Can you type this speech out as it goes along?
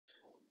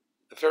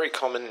A very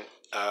common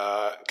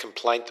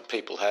complaint that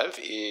people have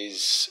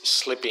is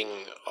slipping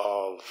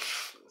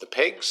of the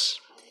pegs.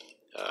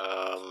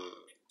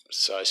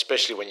 So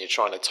especially when you're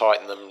trying to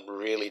tighten them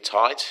really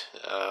tight,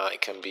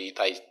 it can be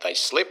they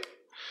slip.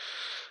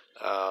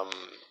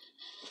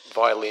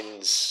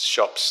 Violins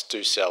shops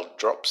do sell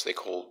drops. They're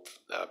called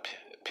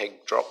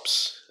peg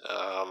drops.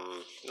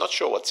 Not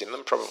sure what's in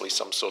them. Probably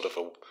some sort of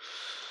a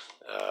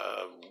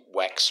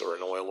wax or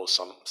an oil or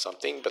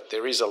something. But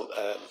there is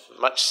a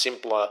much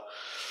simpler.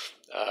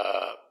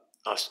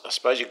 I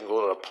suppose you can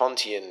call it a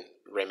Pontian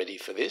remedy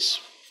for this.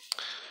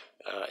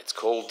 It's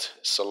called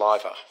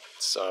saliva.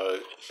 So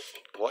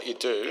what you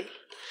do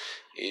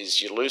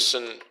is you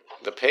loosen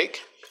the peg.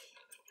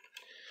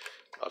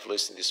 I've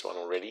loosened this one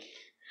already.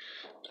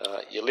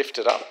 You lift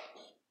it up.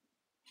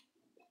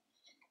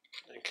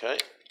 Okay.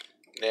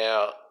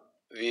 Now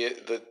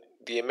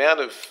the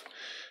amount of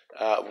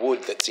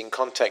wood that's in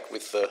contact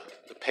with the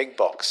peg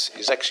box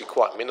is actually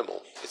quite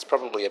minimal. It's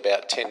probably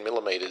about 10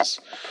 millimeters,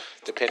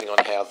 depending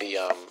on how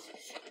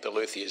the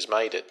luthier's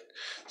made it.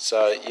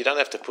 So you don't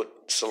have to put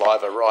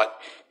saliva right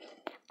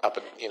up,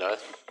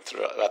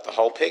 throughout the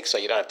whole peg. So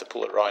you don't have to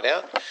pull it right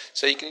out.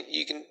 So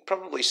you can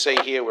probably see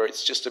here where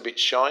it's just a bit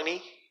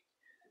shiny.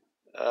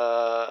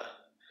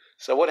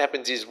 So what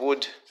happens is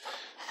wood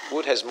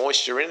has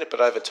moisture in it,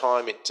 but over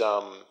time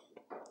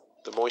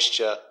the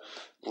moisture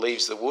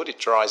leaves the wood, it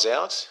dries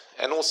out,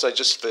 and also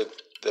just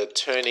the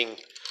turning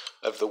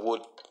of the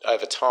wood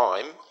over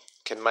time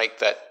can make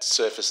that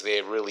surface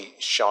there really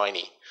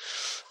shiny.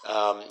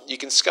 You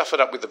can scuff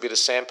it up with a bit of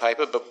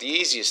sandpaper, but the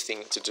easiest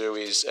thing to do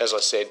is, as I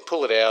said,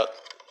 pull it out,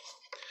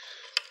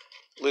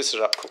 loosen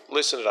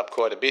it up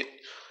quite a bit,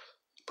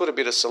 put a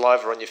bit of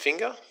saliva on your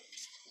finger,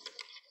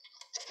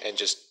 and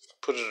just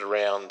put it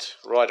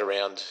right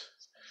around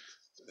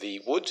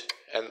the wood.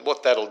 And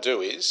what that'll do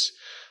is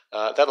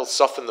that'll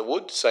soften the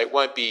wood, so it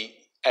won't be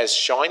as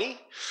shiny.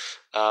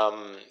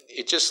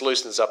 It just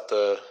loosens up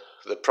the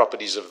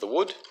properties of the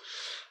wood.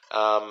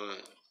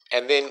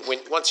 And then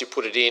once you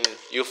put it in,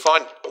 you'll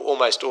find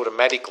almost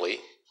automatically,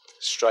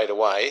 straight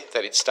away,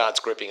 that it starts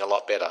gripping a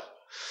lot better.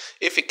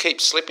 If it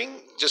keeps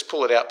slipping, just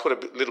pull it out, put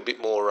a little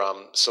bit more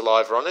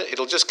saliva on it.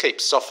 It'll just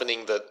keep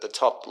softening the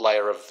top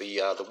layer of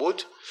the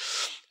wood.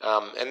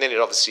 And then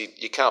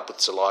you can't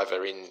put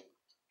saliva in,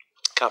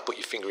 can't put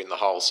your finger in the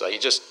hole, so you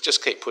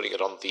just keep putting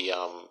it on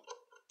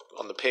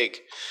the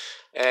peg.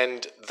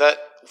 And that,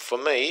 for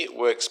me,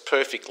 works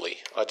perfectly.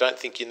 I don't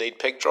think you need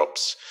peg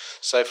drops.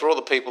 So for all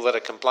the people that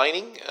are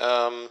complaining,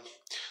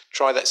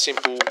 try that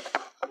simple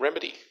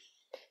remedy.